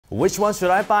Which one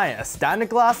should I buy, a standard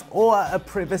glass or a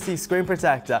privacy screen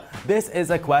protector? This is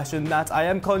a question that I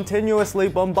am continuously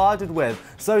bombarded with.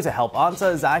 So to help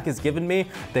answer, Zagg has given me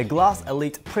the Glass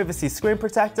Elite Privacy Screen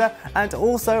Protector and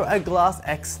also a Glass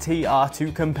XTR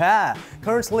to compare.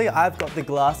 Currently, I've got the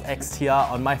Glass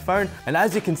XTR on my phone, and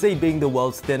as you can see, being the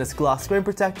world's thinnest glass screen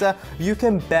protector, you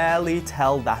can barely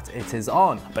tell that it is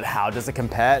on. But how does it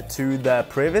compare to the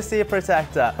Privacy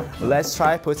Protector? Let's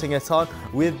try putting it on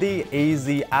with the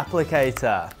Easy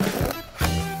applicator.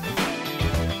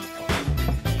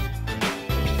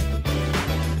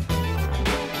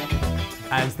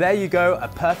 And there you go, a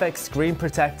perfect screen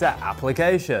protector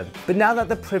application. But now that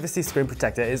the privacy screen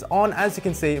protector is on, as you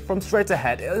can see from straight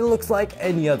ahead, it looks like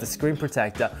any other screen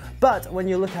protector. But when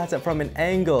you look at it from an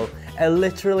angle, it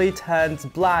literally turns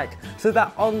black so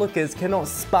that onlookers cannot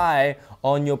spy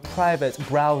on your private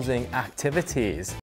browsing activities.